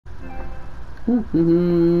Okay.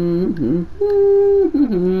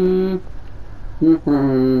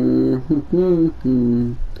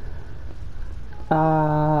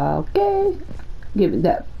 Give it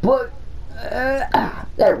that book.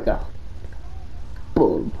 There we go.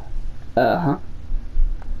 Boom. Uh-huh.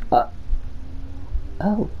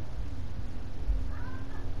 Oh.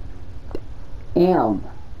 Damn.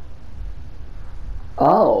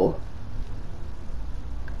 Oh.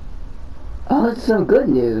 Oh, that's some good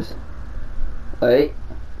news. Wait.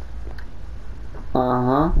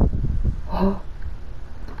 Uh-huh.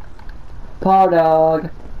 Paw dog.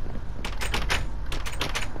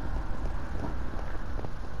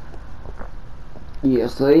 You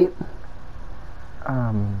asleep?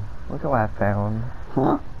 Look at what I found.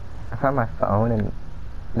 Huh? I found my phone, and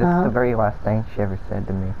this is the very last thing she ever said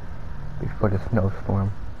to me before the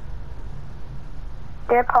snowstorm.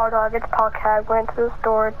 Dear Paw Dog, it's Paw Cat. Went to the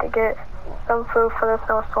store to get some food for the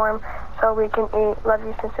snowstorm so we can eat. Love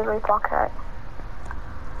you sincerely, Paw Cat.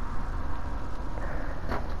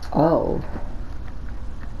 Oh.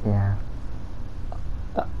 Yeah.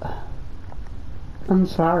 I'm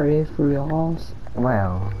sorry for your loss.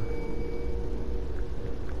 Well,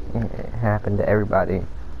 it happened to everybody.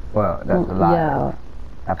 Well, that's a lie. Yeah.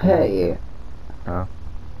 Happened to me. Hey. Huh?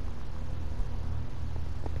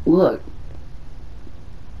 Look.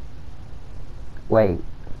 Wait,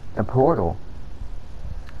 the portal.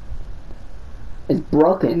 It's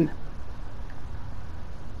broken.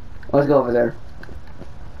 Let's go over there.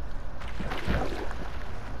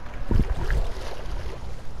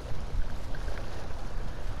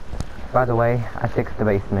 By the way, I fixed the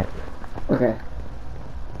basement. Okay.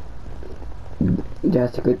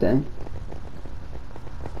 That's a good thing.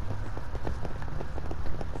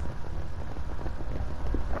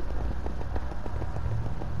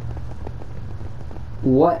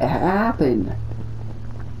 What happened?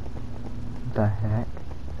 The heck?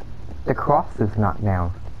 The cross is knocked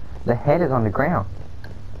down. The head is on the ground.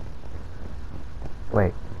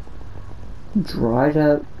 Wait. Dried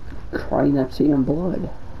up, crying up, seeing blood.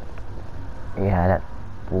 Yeah, that's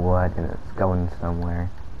blood and it's going somewhere.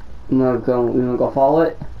 You wanna go follow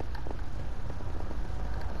it?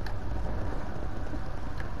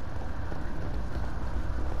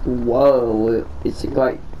 Whoa, it's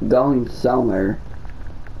like going somewhere.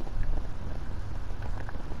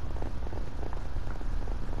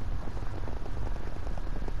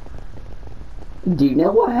 Do you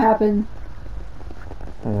know what happened?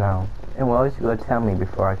 No. And what was you going to tell me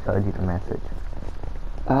before I showed you the message?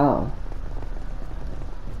 Oh.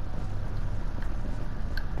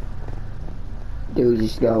 Do we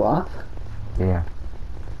just go up? Yeah.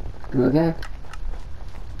 Okay.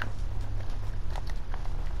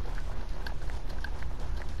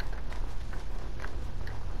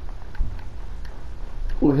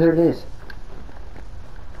 Well, here it is.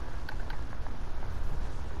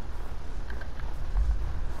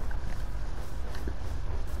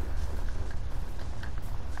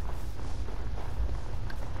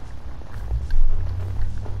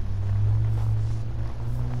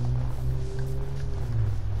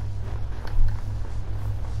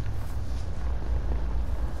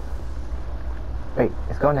 Wait,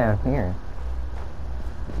 it's going down here.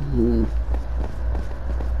 Hmm.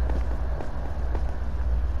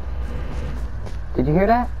 Did you hear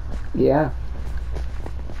that? Yeah.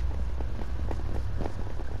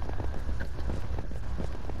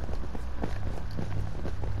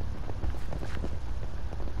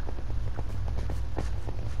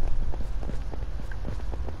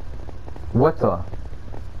 What the?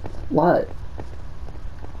 What?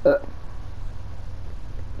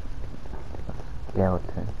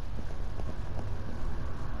 Skeleton.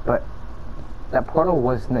 But that portal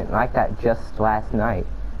wasn't like that just last night.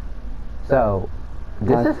 So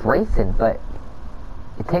this is racing, but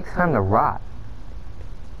it takes time to rot.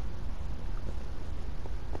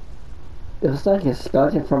 It was like a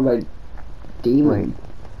skeleton from a demon. Wait.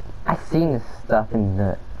 I seen this stuff in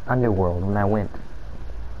the underworld when I went.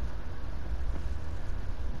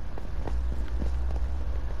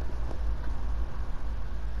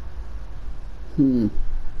 Hmm.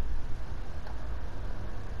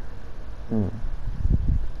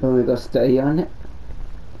 Want me to go study on it?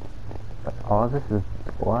 But all this is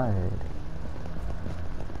blood.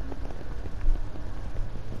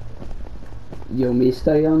 You want me to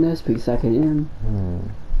study on this? Because I can.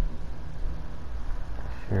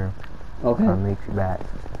 Sure. Okay. I'll meet you back.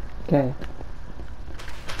 Okay.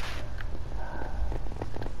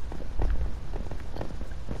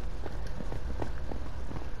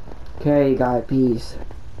 Okay, got it. Peace.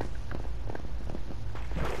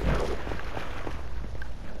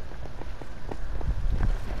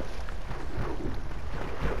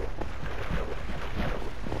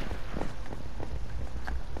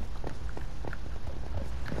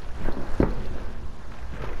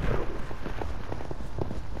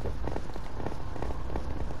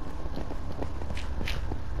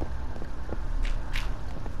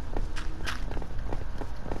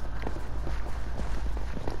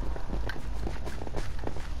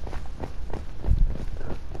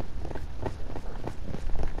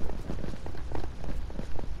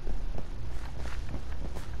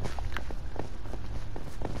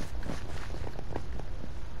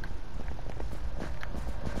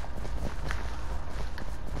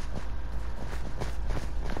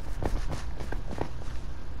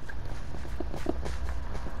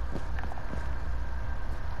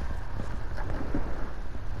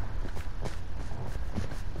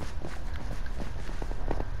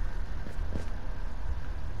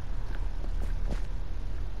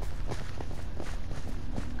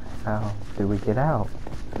 How do we get out?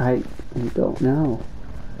 I don't know.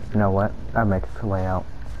 You know what? I'll make us a way out.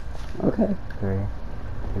 Okay. 3,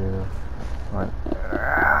 2, 1.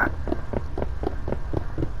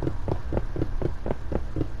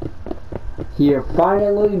 You're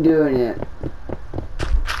finally doing it.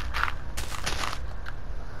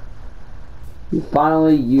 You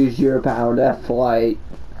finally used your power to flight.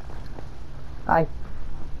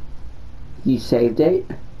 You saved it?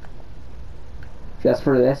 Just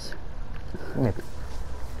for this?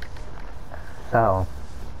 So.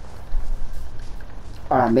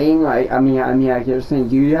 I mean, like you're saying,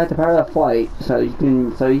 you have the power of flight, so you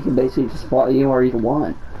can basically just fly anywhere you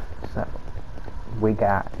want. So, we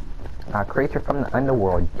got a creature from the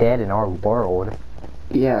underworld dead in our world.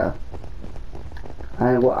 Yeah.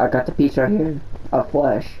 I got the piece right here of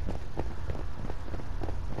flesh.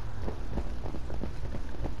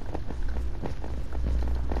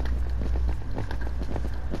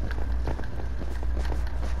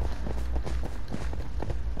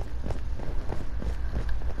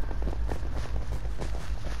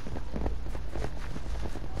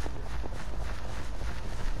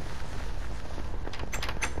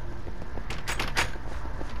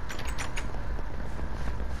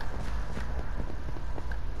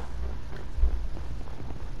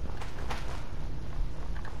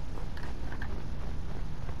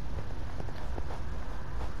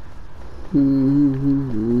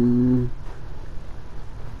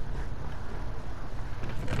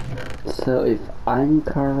 So if I'm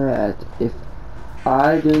correct, if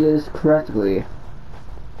I do this correctly,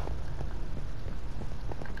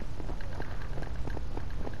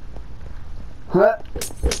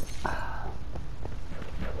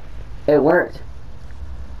 it worked.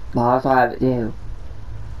 But I also have it too.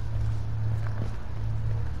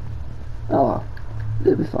 Oh well,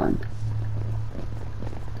 it'll be fun.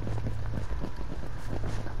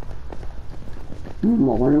 I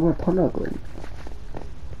wonder where Portal went.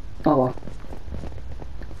 Oh well.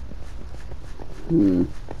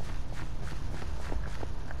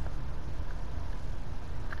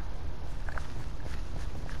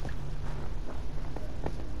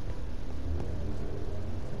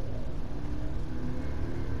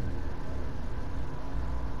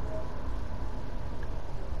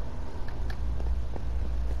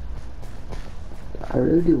 I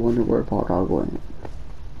really do wonder where Portal went.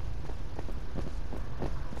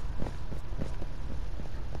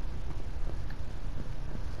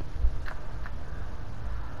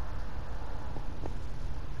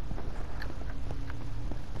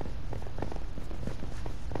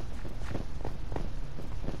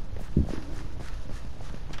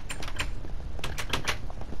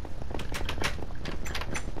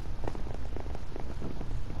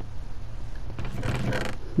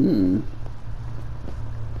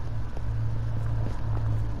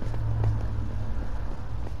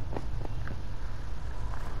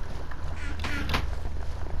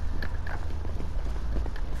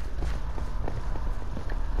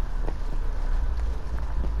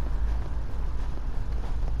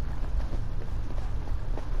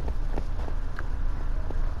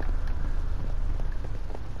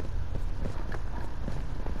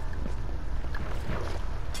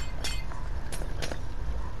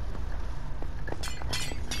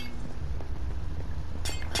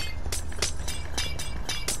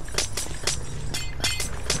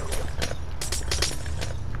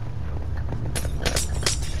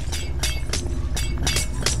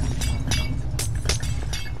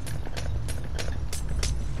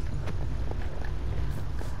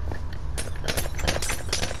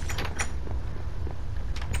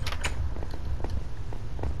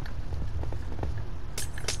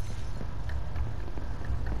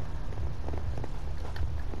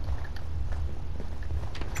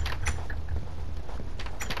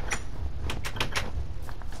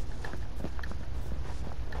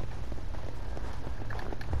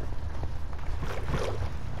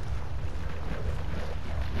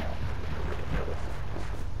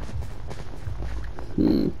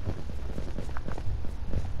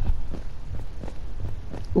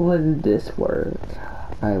 Would this work?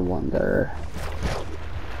 I wonder.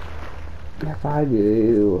 If I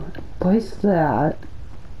do place that,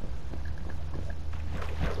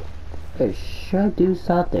 it should do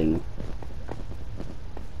something.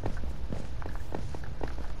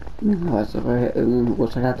 Looks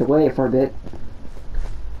like I have to wait for a bit.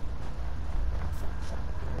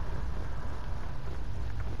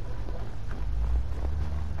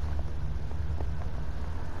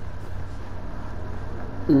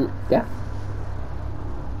 Yeah.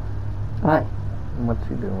 Hi. What's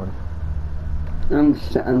he doing?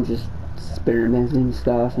 I'm just experimenting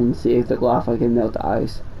stuff and see if the graphite can melt the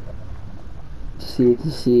ice.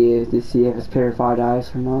 to see if it's purified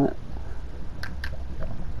ice or not.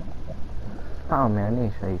 Oh man, I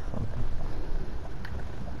need to show you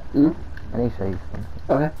something. I need to show you something.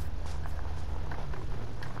 Okay.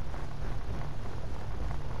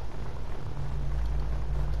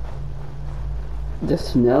 The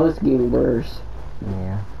snow is getting worse.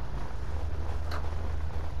 Yeah.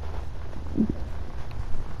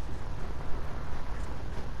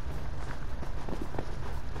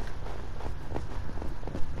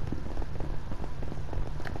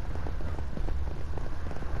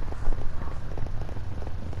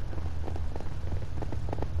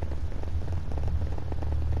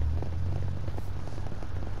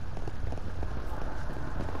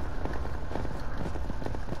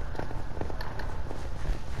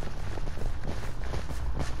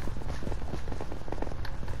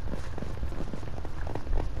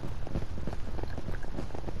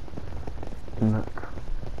 Look.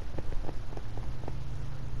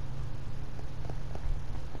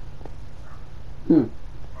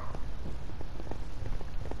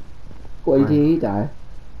 When did he die?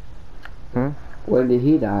 When did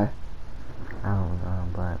he die? I don't know,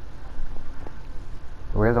 but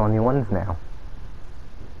we're the only ones now.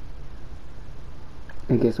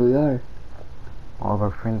 I guess we are. All of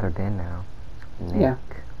our friends are dead now. Nick, Yeah.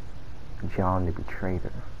 John the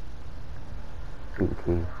Betrayer,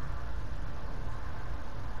 BT.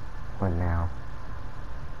 What now?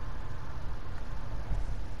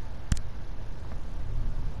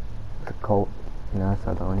 The cult. Us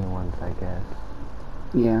are the only ones, I guess.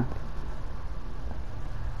 Yeah.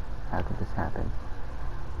 How did this happen?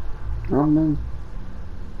 I don't know.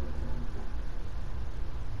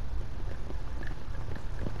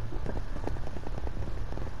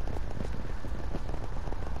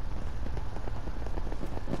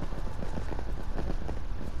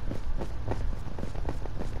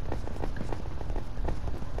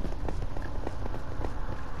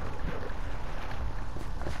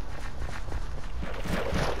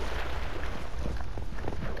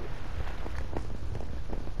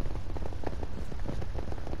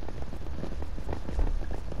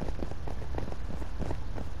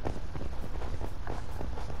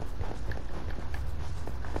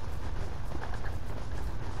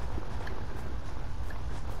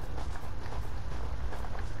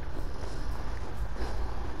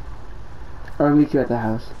 I'll meet you at the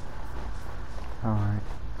house. Alright.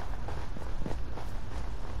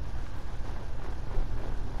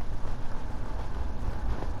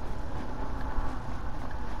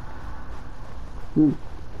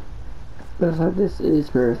 Looks like this is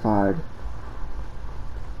verified.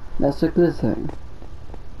 That's a good thing.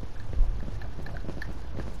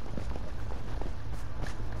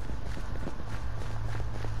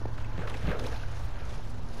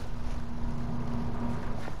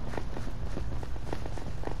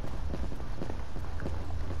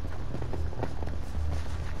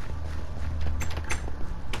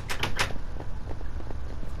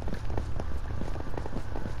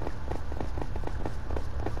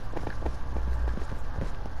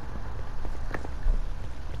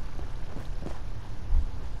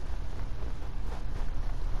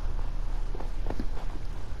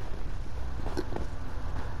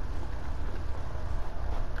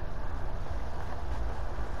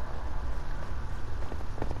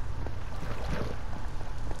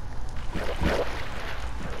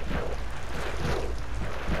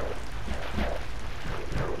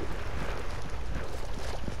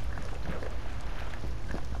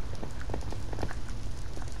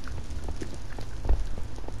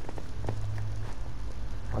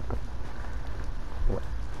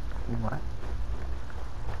 What?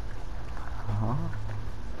 Huh?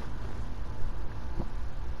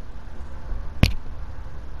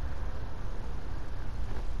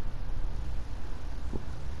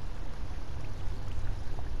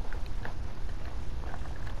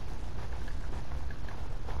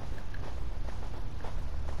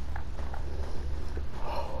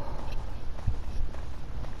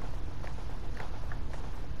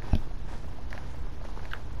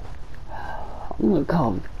 I'm gonna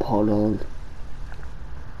call him Paul Dog.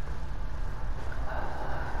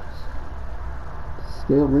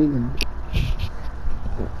 Still ringing.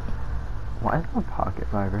 Why is my pocket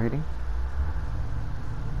vibrating?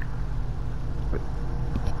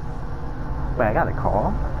 Wait, I got a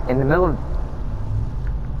call? In the middle of...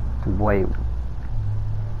 Wait.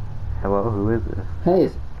 Hello, who is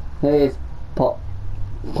this? Hey, it's Paul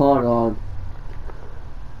Dog.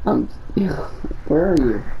 Where are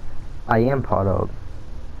you? I am Paw Dog.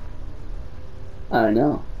 I don't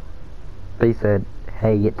know. They said,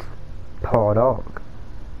 hey, it's Paw Dog.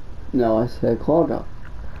 No, I said Claw Dog.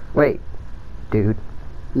 Wait. dude.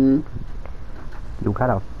 Hmm? You got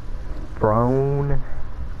a phone?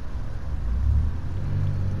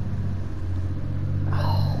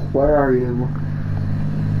 Where are you?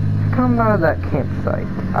 Come out of that campsite.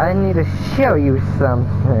 I need to show you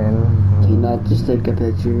something. Can you not just take a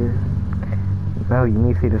picture? No, you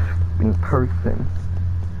need to see this in person.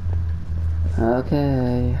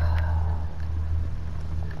 Okay.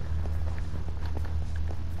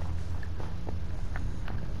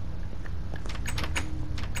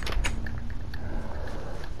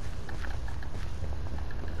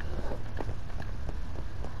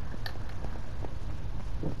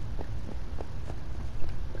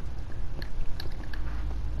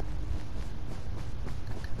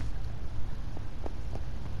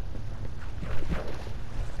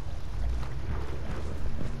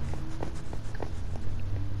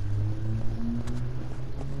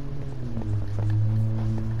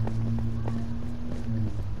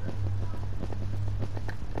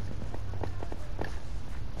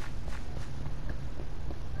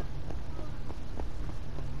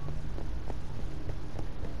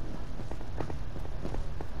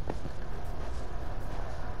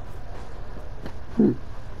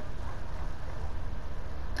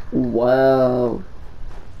 Wow.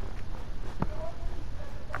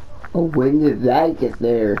 Oh, when did that get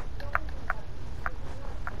there?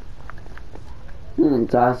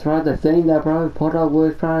 So that's probably the thing that probably put up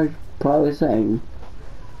with probably saying.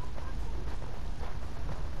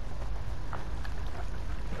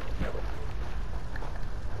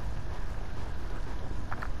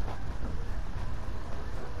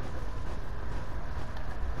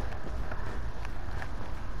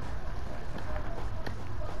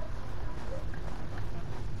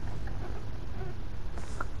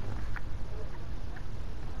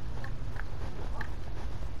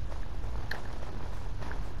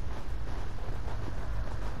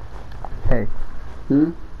 Hey,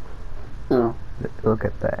 Oh. look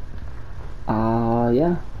at that.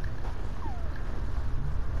 Yeah.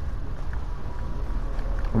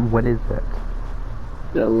 What is that?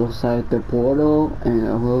 It looks like the portal, and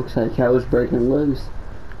it looks like I was breaking loose.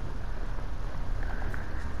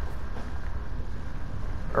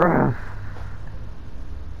 Ugh.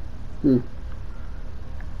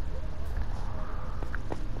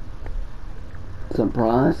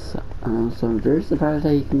 Surprise. So I'm very surprised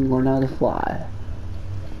that he can learn how to fly.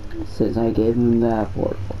 Since I gave him that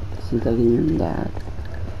portal. Since I gave him that.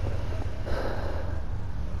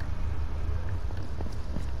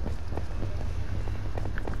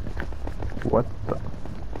 What the?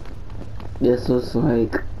 This looks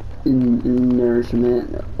like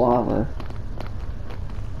nourishment lava.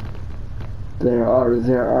 There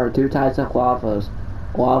are two types of lavas.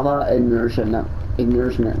 Lava and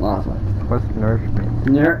nourishment lava. What's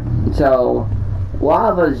nourishment? So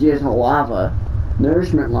lava is just lava.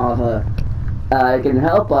 Nourishment lava it can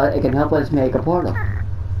help us make a portal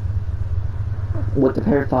with the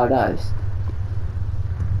purified ice.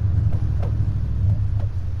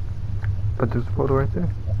 But there's a photo right there.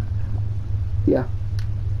 Yeah.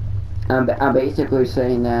 I'm basically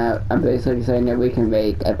saying that we can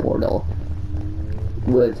make a portal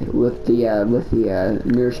with the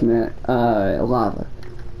nourishment lava.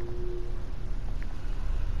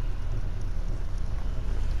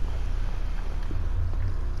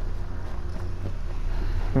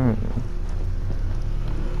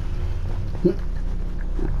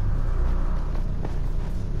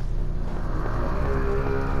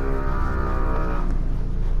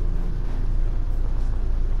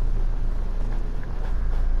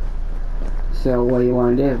 So what do you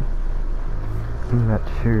want to do? I'm not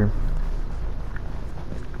sure.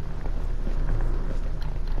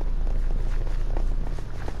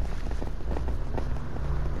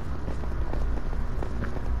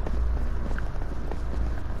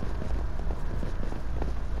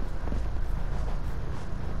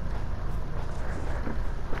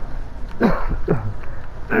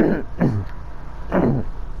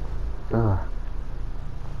 Ugh.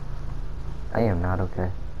 I am not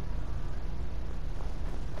okay.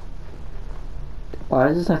 Why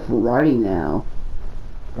does this have writing now?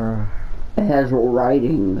 It has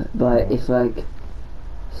writing, but it's like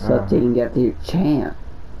something you have to chant.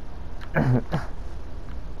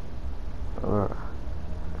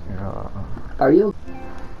 Are you?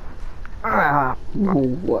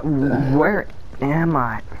 What? Where am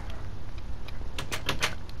I?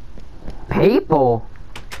 People?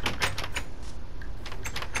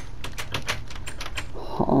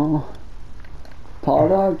 Huh? Paw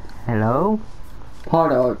dog? Hello? Paw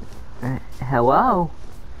dog. Hello?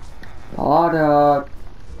 Paw dog.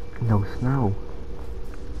 No snow.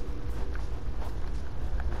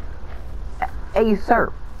 Hey,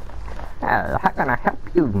 sir. How can I help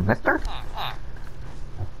you, mister?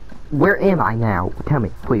 Where am I now? Tell me,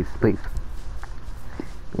 please, please.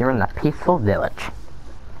 You're in the peaceful village.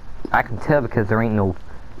 I can tell because there ain't no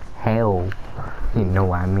hell. You know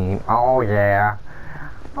what I mean? Oh, yeah.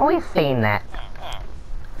 We've seen that.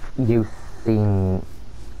 You've seen...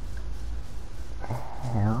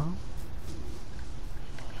 hell?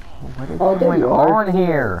 What is going on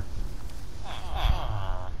here?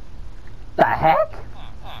 The heck?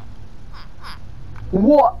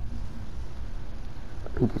 What?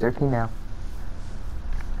 PG-13 now.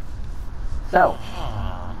 So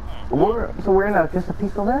we're in just a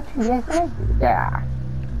peaceful village, you guys think? Yeah.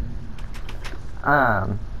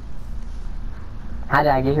 How did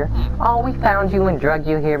I get here? Oh, we found you and drugged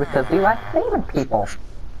you here because we like saving people.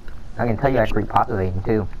 I can tell you actually repopulating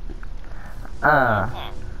too.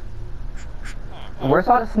 Where's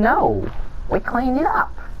all the snow? We cleaned it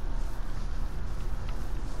up.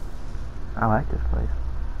 I like this place.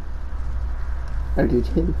 I do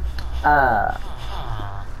too. But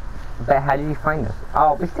how did you find us?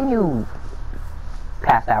 Oh, we seen you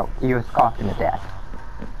pass out. You was coughing to death.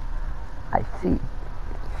 I see.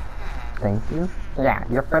 Thank you. Yeah,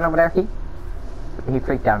 your friend over there, he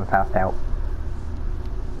freaked out and passed out.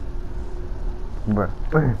 Bruh.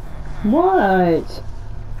 What?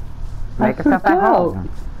 Make yourself at home.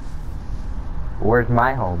 Where's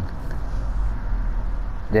my home?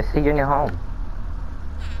 Just see your new home.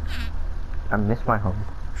 I miss my home.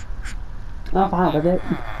 I'm fine with it.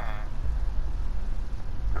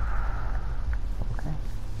 Okay.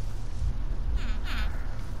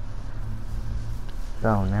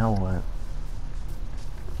 So now what?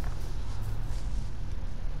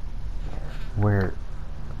 We're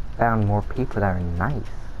found more people that are nice.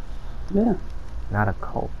 Yeah. Not a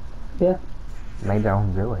cult. Yeah. Made their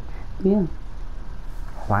own village. Yeah.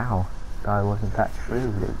 Wow. Thought it wasn't that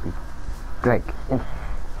true. It'd be like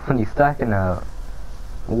when you're stuck in a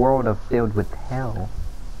world filled with hell.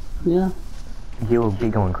 Yeah. You'll be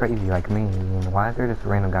going crazy like me. And why is there just a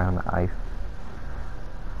random guy on the ice?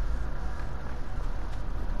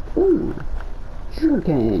 Ooh.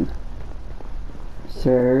 Sugarcane.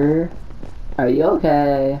 Sir, are you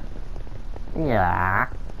okay? Yeah.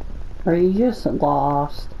 Are you just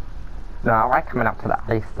lost? No, I like coming up to the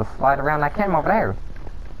ice to slide around like him over there.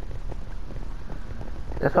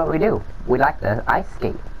 That's what we do. We like to ice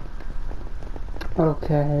skate.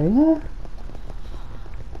 Okay.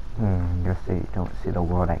 Just so you don't see the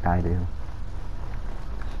world like I do.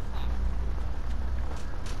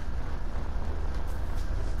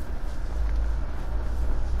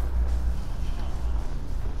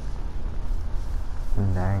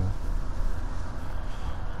 Dang.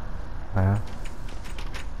 Well.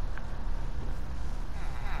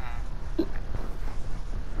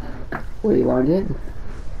 What do you want to do?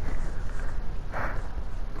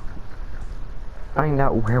 Find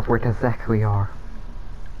out where exactly we are.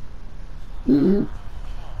 Mm-hmm.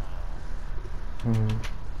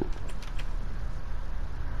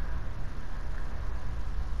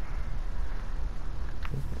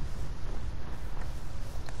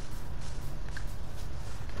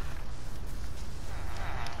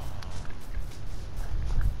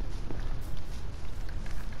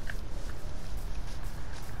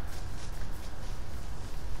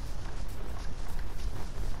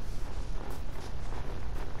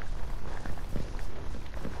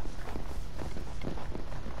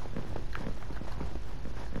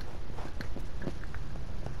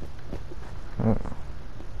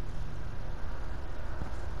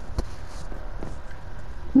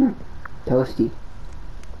 Toasty.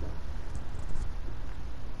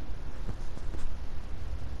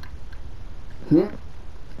 Yeah.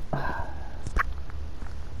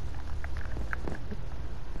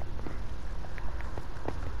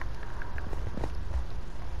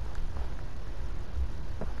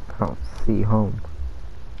 Can't see home.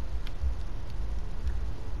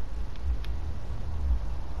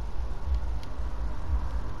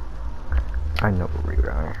 I know where we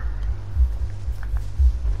are.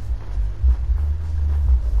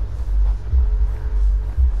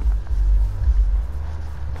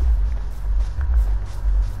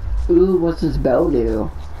 Ooh, what's this bell do?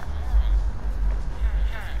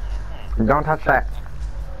 Don't touch that.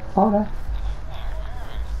 Okay.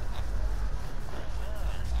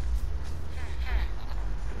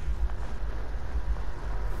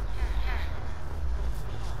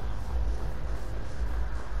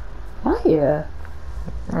 Hiya.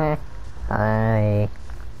 Hi.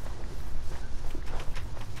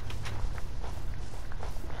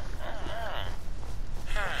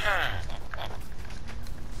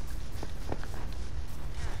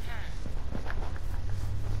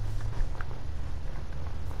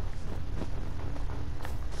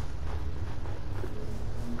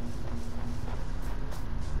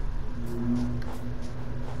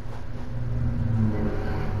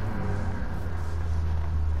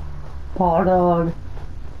 Paw dog.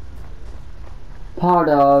 Paw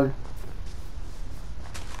dog.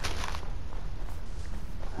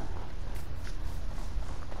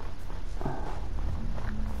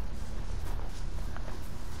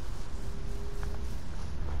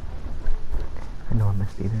 I know I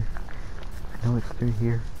must be there. I know it's through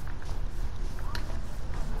here.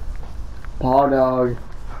 Paw dog.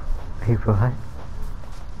 Hey, what?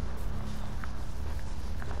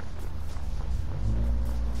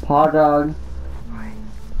 Paw dog.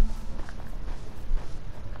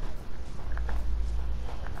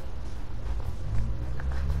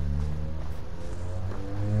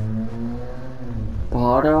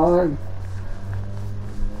 Paw dog.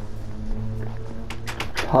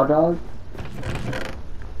 Paw dog.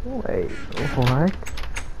 Wait, what?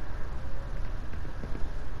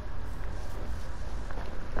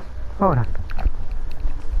 Hold on.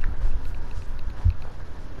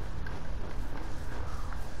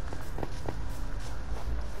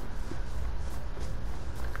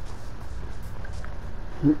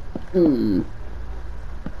 Mm-mm.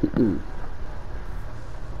 Mm-mm.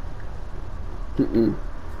 Mm-mm.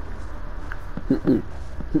 Mm-mm.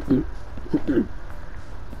 Mm-mm. Mm-mm.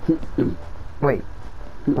 Mm-mm. Wait,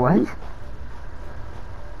 what?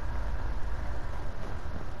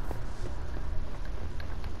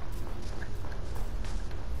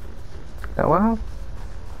 Hello?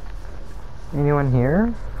 Anyone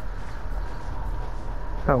here?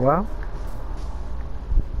 Hello?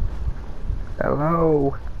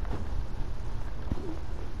 Hello?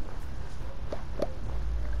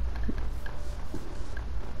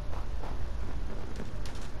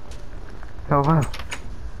 Hello?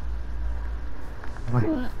 Wait.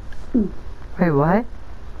 Wait, what?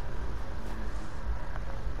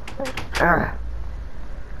 Ah.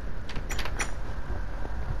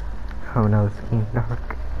 Oh no, it's getting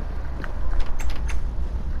dark.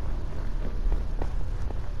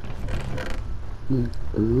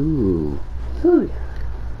 Ooh. Food.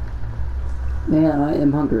 Man, I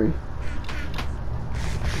am hungry.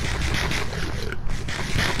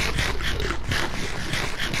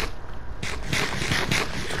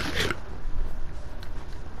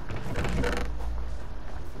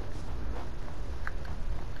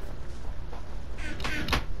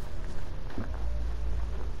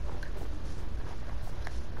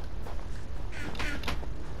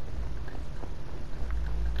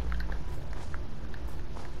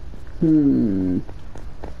 Hmm.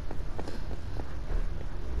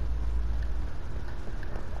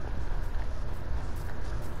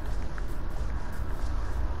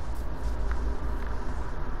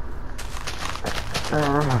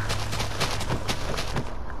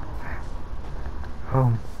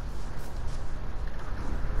 Home.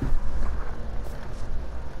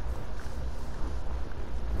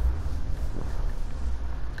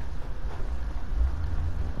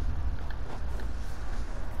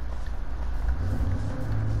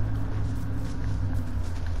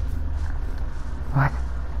 What?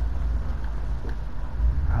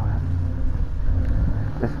 Oh,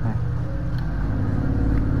 this way.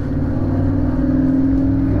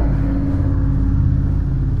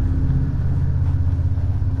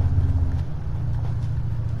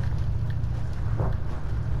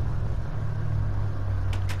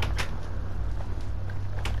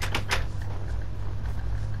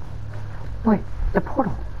 Wait, the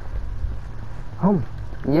portal. Home.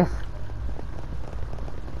 Yes.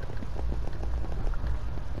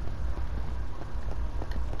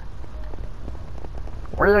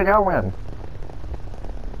 Where you going?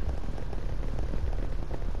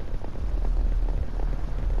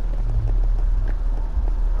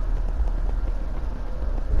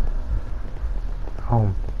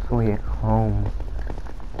 Home. Sweet home.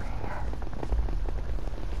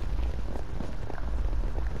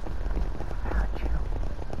 Found you.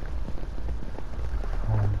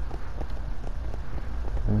 Home.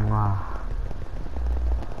 Mwah.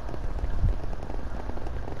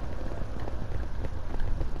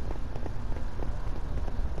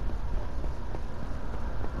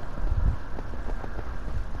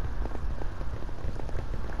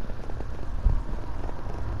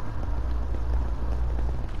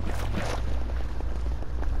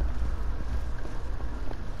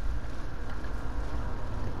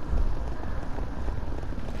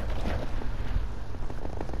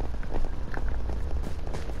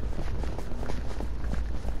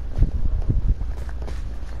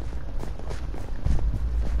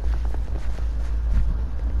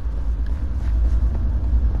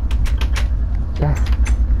 Yes.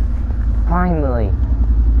 Finally.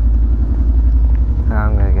 Now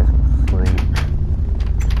I'm gonna get some sleep.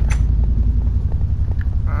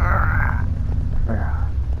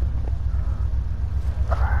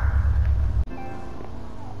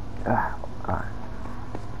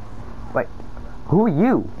 Who are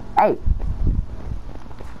you? Hey!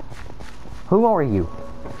 Who are you?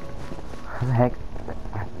 What the heck?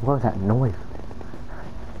 What was that noise?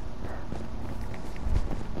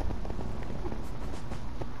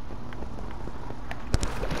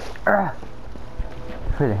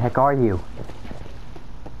 Who the heck are you?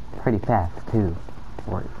 Pretty fast too.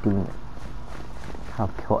 Or a demon. I'll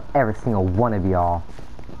kill every single one of y'all.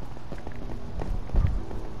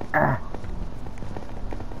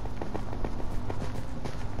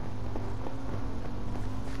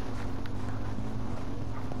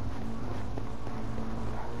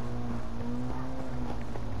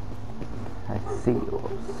 I see you,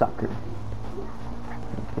 little sucker.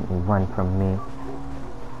 You can run from me.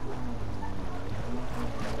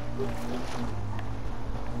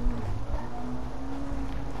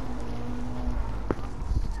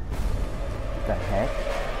 What the heck?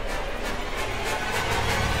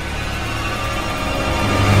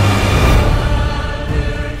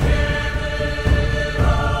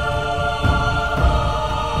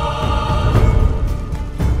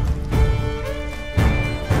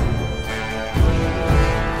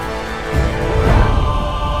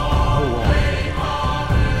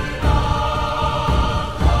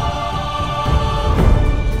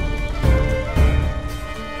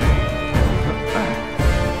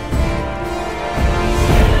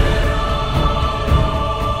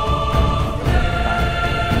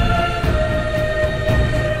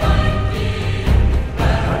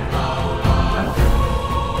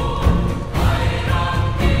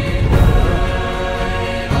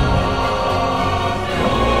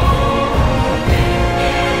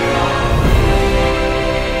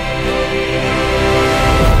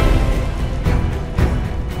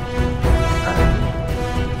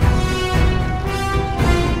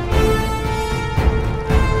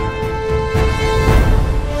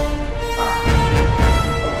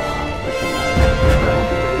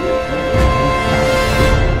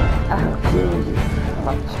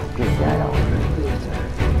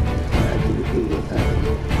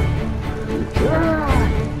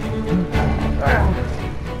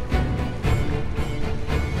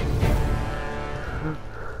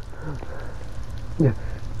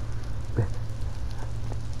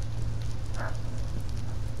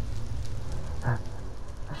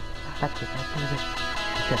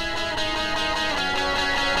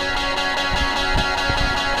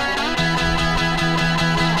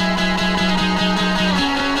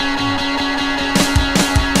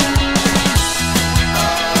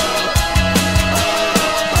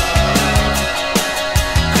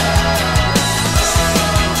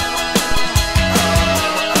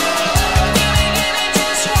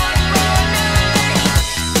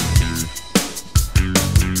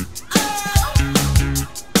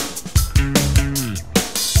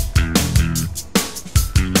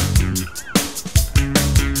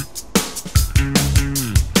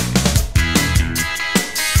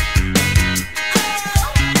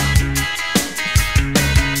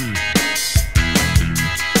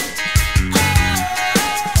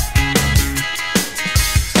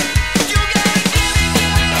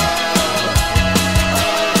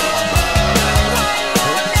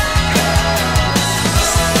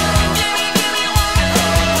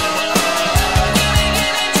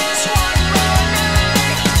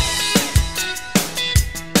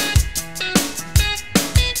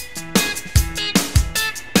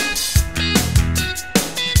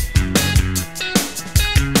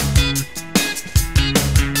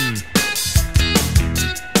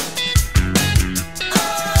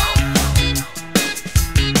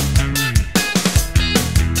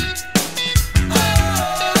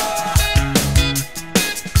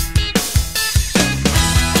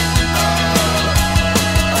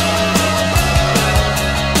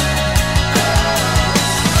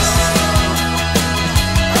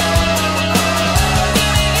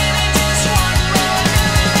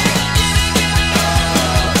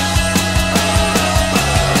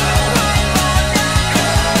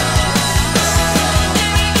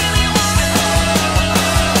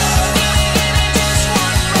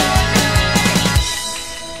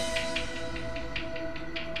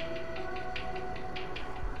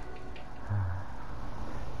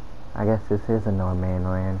 I guess this is a no man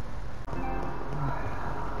land.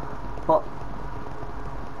 Oh.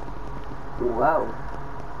 Whoa.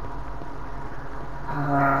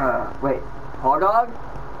 Wait. Hot dog?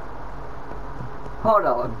 Hot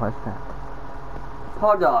dog. What's that?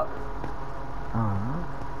 Hot dog.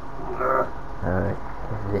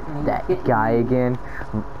 Is it that guy again?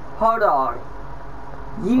 Hot dog.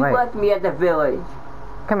 You Wait. left me at the village.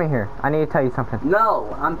 Come in here. I need to tell you something.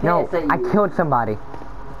 No, I'm No, pissed at you. I killed somebody.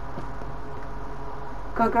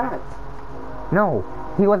 Congrats. No,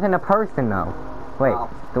 he wasn't a person though. Wait, Oh.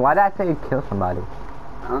 so why did I say he'd kill somebody?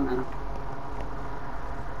 I don't know.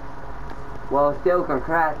 Well, still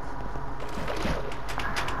congrats.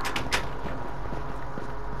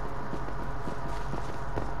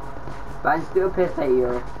 But I'm still pissed at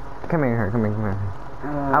you. Come here, come here, come here.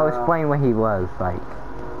 I'll explain what he was like.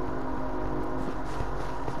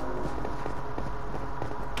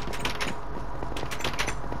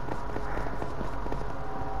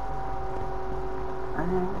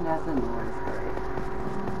 That's a noise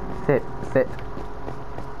break. Sit.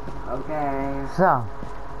 Okay. So,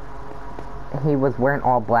 he was wearing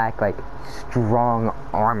all black, like, strong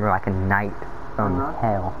armor, like a knight from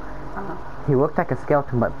hell. He looked like a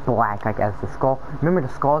skeleton, but black, like as the skull. Remember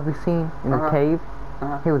the skulls we seen in the cave?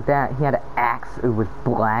 He was that. He had an axe. It was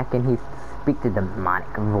black, and he speak the demonic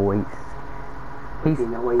voice.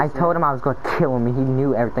 I told him I was gonna kill him, and he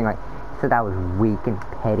knew everything. Like, he said I was weak and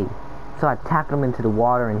petty. So I tackled him into the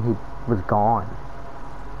water, and he was gone.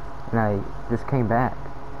 And I just came back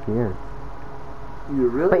here. You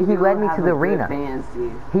really But he do led me have to a the good arena.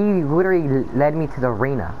 Fancy. He literally led me to the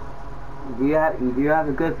arena. You do have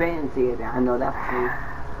a good fancy. I know that for sure.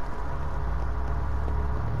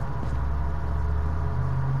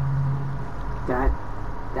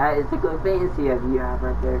 That is a good fancy of you have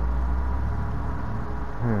right there.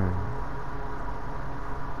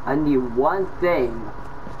 I need one thing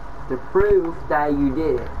to prove that you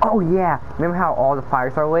did it. Oh yeah, remember how all the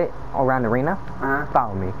fires are lit around the arena?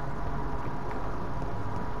 Follow me.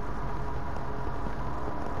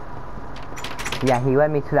 Yeah, he led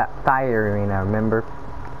me to that fire arena, remember?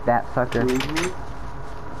 That sucker.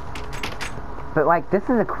 But like, this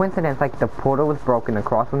is a coincidence, like the portal was broken, the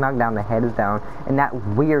cross was knocked down, the head is down, and that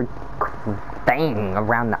weird thing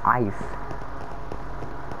around the ice.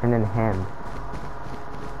 And then him.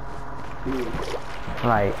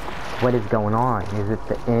 Like, what is going on? Is it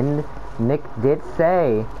the end? Nick did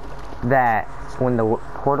say that when the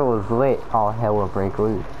portal is lit, all hell will break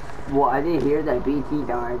loose. Well, I didn't hear that BT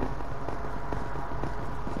died.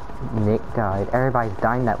 Nick died. Everybody's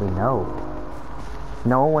dying that we know.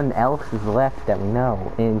 No one else is left that we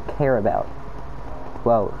know and care about.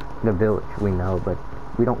 Well, the village we know, but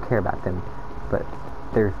we don't care about them. But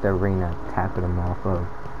there's the arena tapping them off of.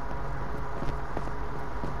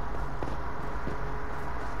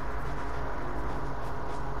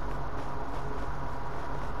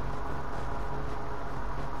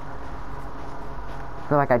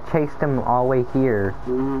 So like I chased him all the way here.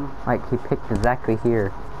 Like he picked exactly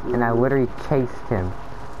here. And I literally chased him.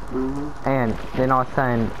 And then all of a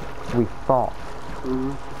sudden we fought.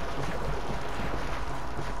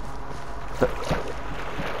 So,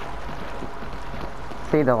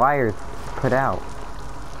 see, the lighter's put out.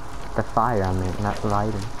 The fire, I mean, not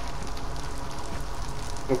lighting.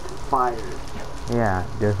 It's fire. Yeah,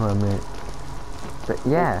 that's what I meant. But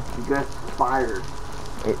yeah. It's just fire.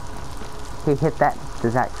 He hit that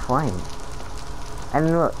exact flame.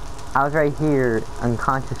 And look, I was right here,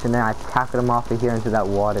 unconscious, and then I tackled him off of here into that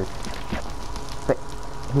water. But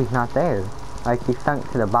he's not there. Like, he sunk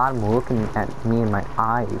to the bottom looking at me in my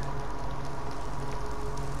eyes.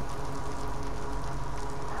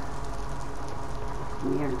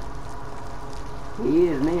 Near. He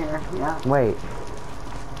is near, yeah. Wait.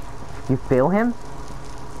 You feel him?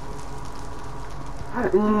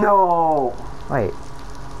 No! Wait.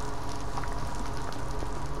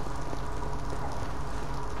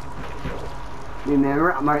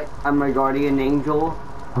 Remember, I'm my guardian angel.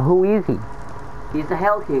 Who is he? He's the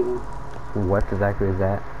Hell King. What exactly is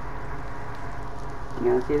that? You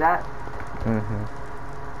wanna see that?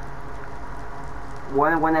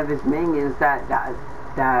 One of his minions that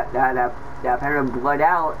kind of blood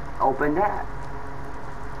out opened that.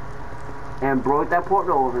 And broke that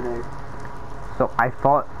portal over there. So I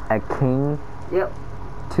fought a king Yep.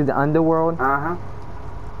 to the underworld? Uh-huh.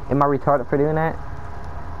 Am I retarded for doing that?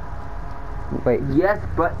 Wait. Yes,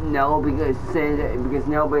 but no, because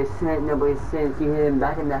nobody sent you hit him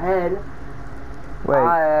back in the head. Wait.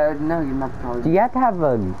 No, you're not retarded. Do you have to have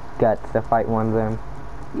guts to fight one of them?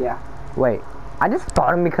 Yeah. Wait. I just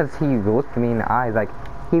fought him because he looked me in the eyes. Like,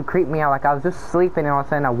 he creeped me out. Like, I was just sleeping and all of a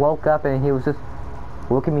sudden I woke up and he was just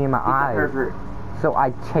looking me in my eyes. Pervert. So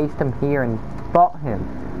I chased him here and fought him.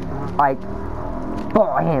 Like,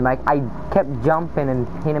 fought him. Like, I kept jumping and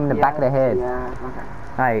hit him in the back of the head. Yeah,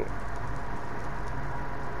 okay. Like,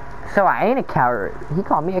 so I ain't a coward. He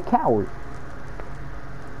called me a coward.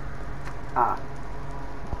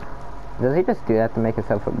 Does he just do that to make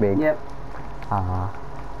himself look big? Yep.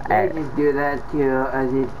 They just do that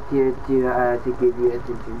to give you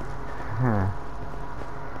attention.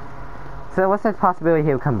 So what's the possibility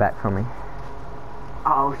he'll come back for me?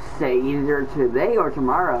 I'll say either today or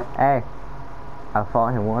tomorrow. Hey, I fought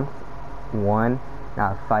him once, won,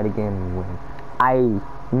 now I fight again and win. I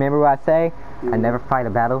remember what I say, I never fight a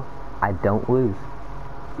battle I don't lose.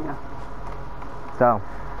 Yeah. So,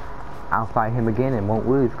 I'll fight him again and won't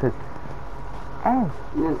lose, because, hey,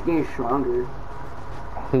 It's getting stronger.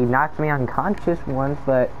 he knocked me unconscious once,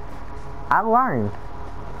 but I learned.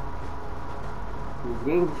 He's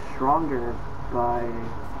getting stronger by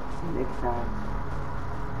next time.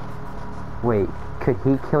 Wait, could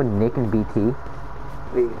he kill Nick and BT?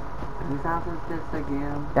 Wait, who's after this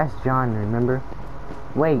again? That's John, remember?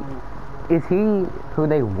 Wait, is he who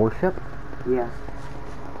they worship? Yes.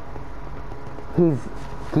 He's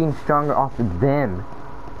getting stronger off of them.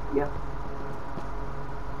 Yep.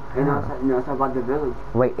 And also about the village.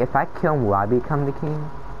 Wait, if I kill him, will I become the king?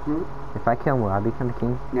 Hmm? If I kill him, will I become the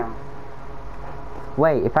king? No.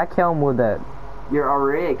 Wait, if I kill him, will the... You're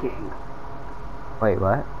already a king. Wait,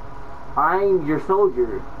 what? I'm your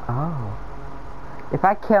soldier. Oh. If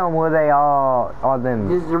I kill him, will they all them...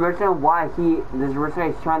 This is the reason why this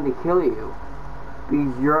reason he's trying to kill you.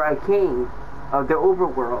 Because you're a king of the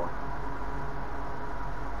overworld.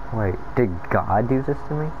 Wait, did God do this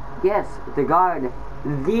to me? Yes, the God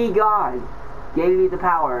gave you the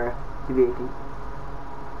power to be a king.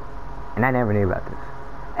 And I never knew about this.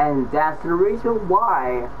 And that's the reason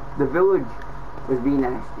why the village was being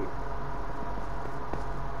nasty.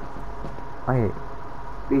 Wait,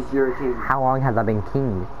 Because you're a king. how long has I been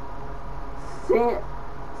king?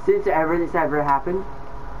 Since ever this ever happened,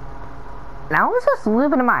 And I was just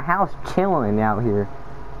living in my house, chilling out here.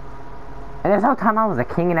 And this whole time I was a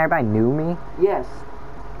king and everybody knew me. yes,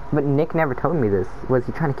 But Nick never told me this. Was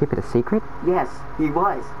he trying to keep it a secret? yes, he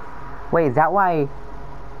was. Wait, is that why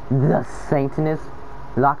the Satanists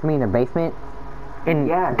locked me in the basement? And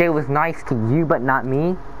Yes. they was nice to you but not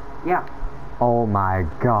me? Yeah. Oh my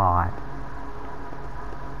god.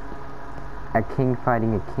 A king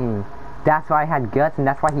fighting a king. That's why I had guts and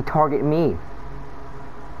that's why he targeted me.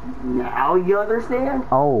 Now you understand?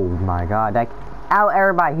 Oh my god. Like, out of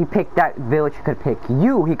everybody, he picked that village he could have picked.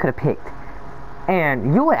 You, he could have picked.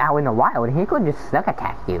 And you were out in the wild and he could have just snuck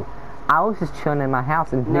attacked you. I was just chilling in my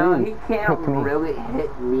house and No, he can't picked me. really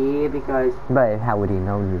hit me because But how would he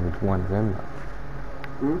know you was one of them though?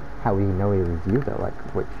 Hmm? How would he know it was you though? Like,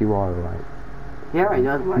 what you are like? yeah, I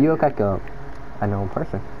know. You look like a known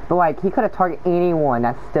person. But like, he could have targeted anyone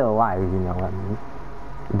that's still alive, you know what I mean?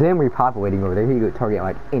 Them repopulating over there, he could target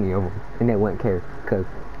like any of them, and they wouldn't care, cause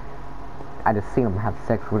I just seen him have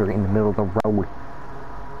sex with her in the middle of the road,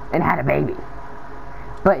 and had a baby.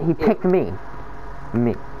 But he picked me.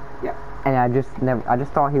 Yeah. And I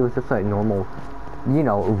just thought he was just a normal, you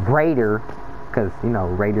know, raider, cause you know,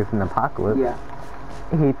 raiders in the apocalypse. Yeah.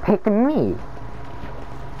 He picked me.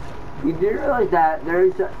 You do realize that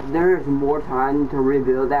there's more time to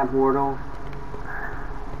rebuild that portal?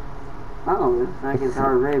 Oh, it's like it's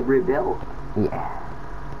already rebuilt. Yeah.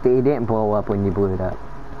 It didn't blow up when you blew it up.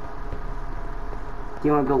 Do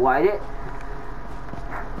you want to go light it?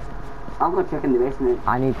 I'll go check in the basement.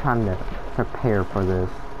 I need time to prepare for this.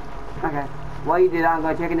 Okay. While you do that, I'm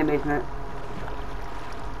going to check in the basement.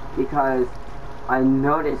 Because I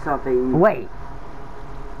noticed something. Wait.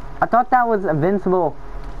 I thought that was invincible.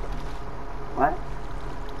 What?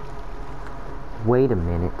 Wait a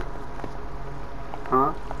minute.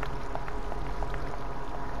 Huh?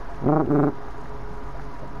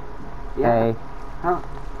 Hey, Huh?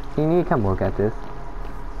 you need to come look at this.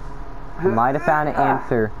 I might have found an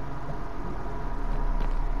answer.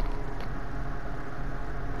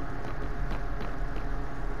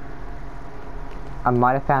 I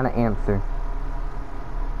might have found an answer.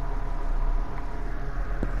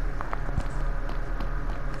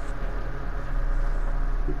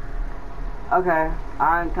 Okay,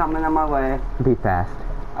 I'm coming on my way. Be fast.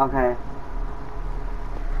 Okay.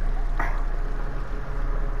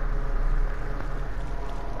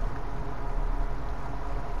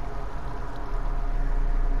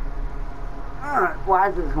 Why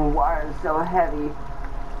is this wire so heavy?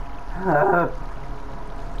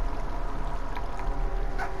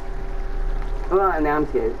 Well, now I'm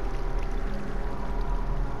scared.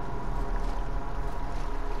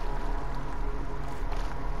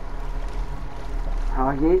 Oh,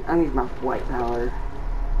 I need my white power.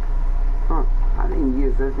 Huh, I didn't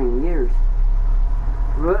use this in years.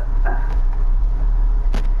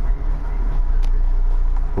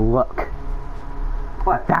 Look.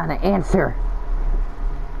 What? Found an answer.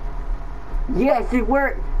 Yes, it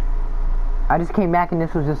worked! I just came back and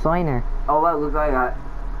this was just laying there. Oh, that looks like that.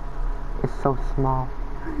 It's so small.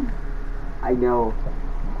 I know.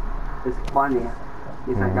 It's funny.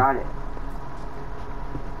 Yes, I got it.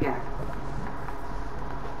 Yeah.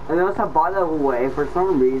 And also, by the way, for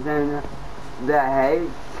some reason, the head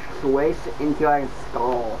switched into like a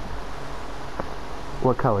skull.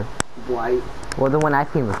 What color? White. Well, the one I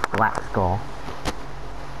seen was black skull.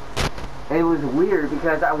 It was weird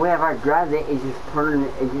because whenever I grabbed it, it just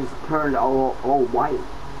turned all white.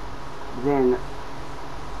 Then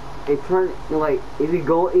it turned like if you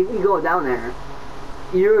go down there,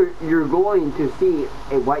 you're going to see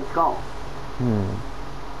a white skull.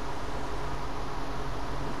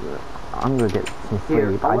 I'm gonna get some sleep. Here,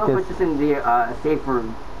 I'm gonna put this in the safe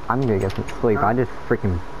room. I'm gonna get some sleep. Huh? I just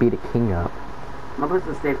freaking beat a king up. I'm gonna put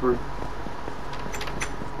this in the safe room.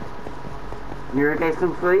 You're okay,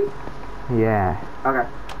 some sleep? Yeah. Okay.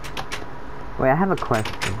 Wait, I have a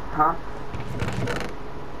question. Huh?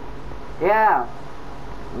 Yeah.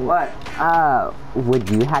 What? Would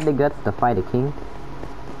you have the guts to fight a king?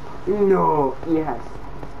 No. Yes.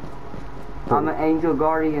 Oh. I'm an angel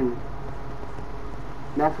guardian.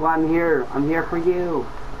 That's why I'm here. I'm here for you.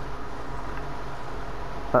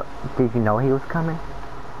 But did you know he was coming?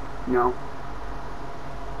 No.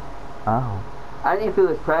 Oh. I didn't feel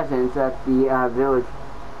his presence at the village.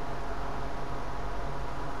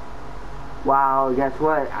 Wow, guess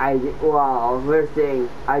what? Wow, first thing,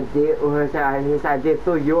 I did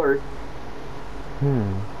feel yours.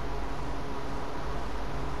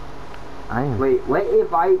 Wait, what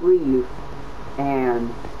if I leave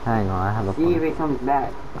and hang on, I have a see if plan. it comes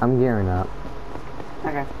back? I'm gearing up.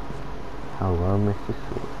 Okay. Hello, Mr.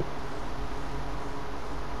 Sweet.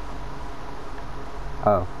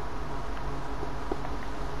 Oh.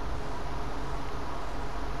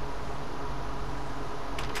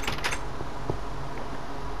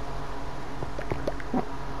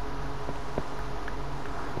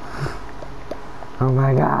 Oh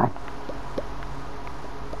my god.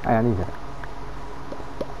 Hey, I need that.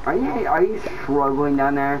 Are you struggling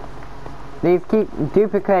down there? These keep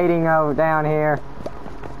duplicating down here.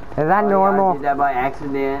 Is that Oh, normal? Yeah, I did that by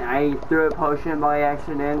accident. I threw a potion by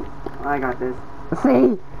accident. I got this.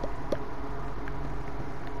 See?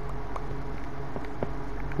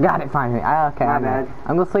 Got it finally. Okay, My bad.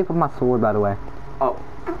 I'm gonna sleep with my sword, by the way. Oh.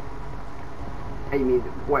 I mean,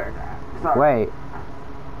 where that? Sorry. Wait.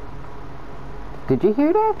 Did you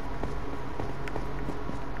hear that?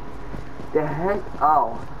 The heck?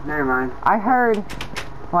 Oh, never mind. I heard,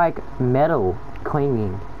 like, metal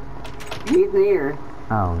clanging. He's near.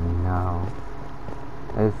 Oh no.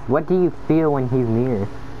 What do you feel when he's near?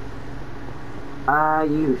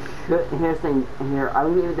 You should. Here's the thing. Here, I'm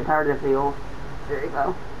gonna give you the power to feel. There you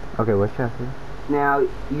go. Okay, what's that? Now,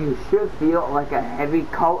 you should feel like a heavy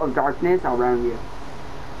coat of darkness around you.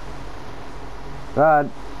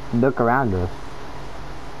 Look around us.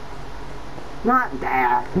 Not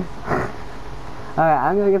that. Alright,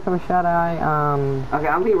 I'm gonna get some shut eye. Okay,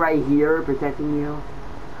 I'll be right here protecting you.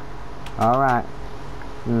 Alright.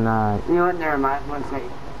 Night. You know what? Never mind. One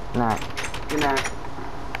second. Night. Good night.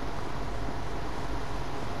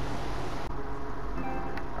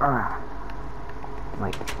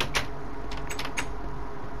 Like.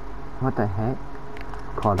 What the heck?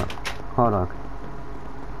 Hold up. Hold up.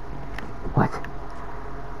 What?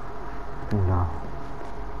 No.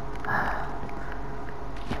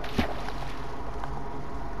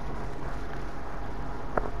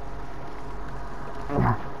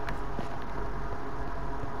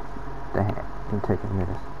 The heck? I'm taking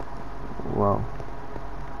this. Whoa.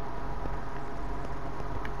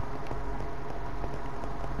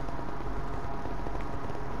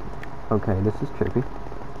 Okay, this is trippy.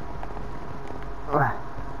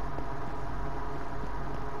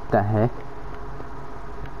 The heck?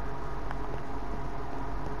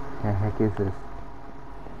 The heck is this?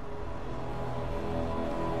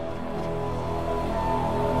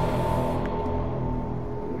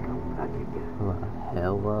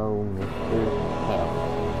 Hello, Mr. Hell.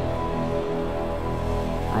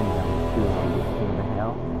 I know you are the king of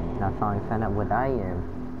hell, and I finally found out what I am.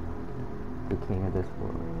 The king of this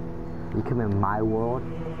world. You come in my world,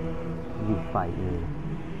 you fight me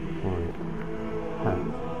for it.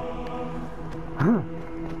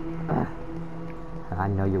 I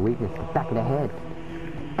know your weakness, the back of the head.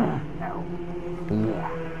 Yeah.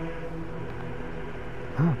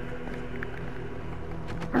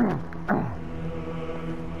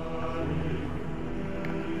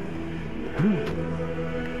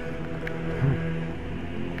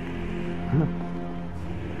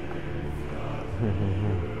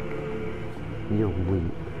 You're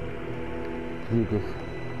weak. You just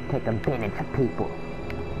take advantage of people.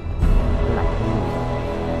 Like me.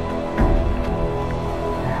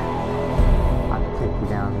 I'll take you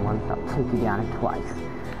down once, I'll take you down twice.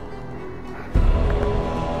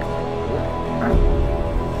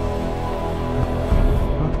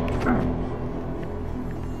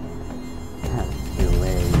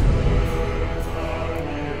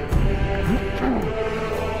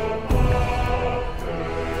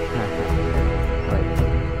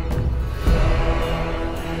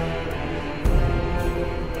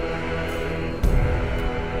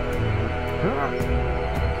 You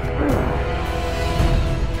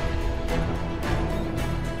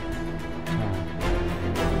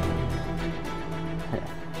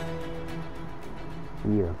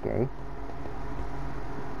okay?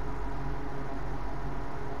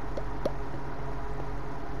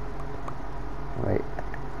 Wait.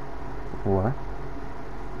 What?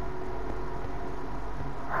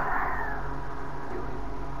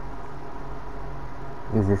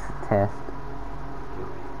 Is this a test?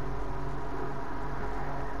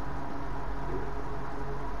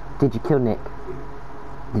 Did you kill Nick?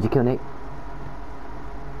 Did you kill Nick?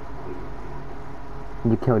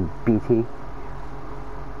 You killed BT?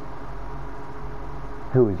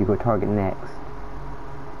 Who would you go target next?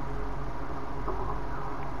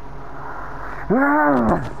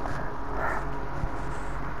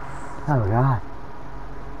 Oh god.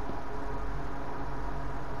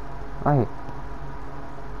 Wait.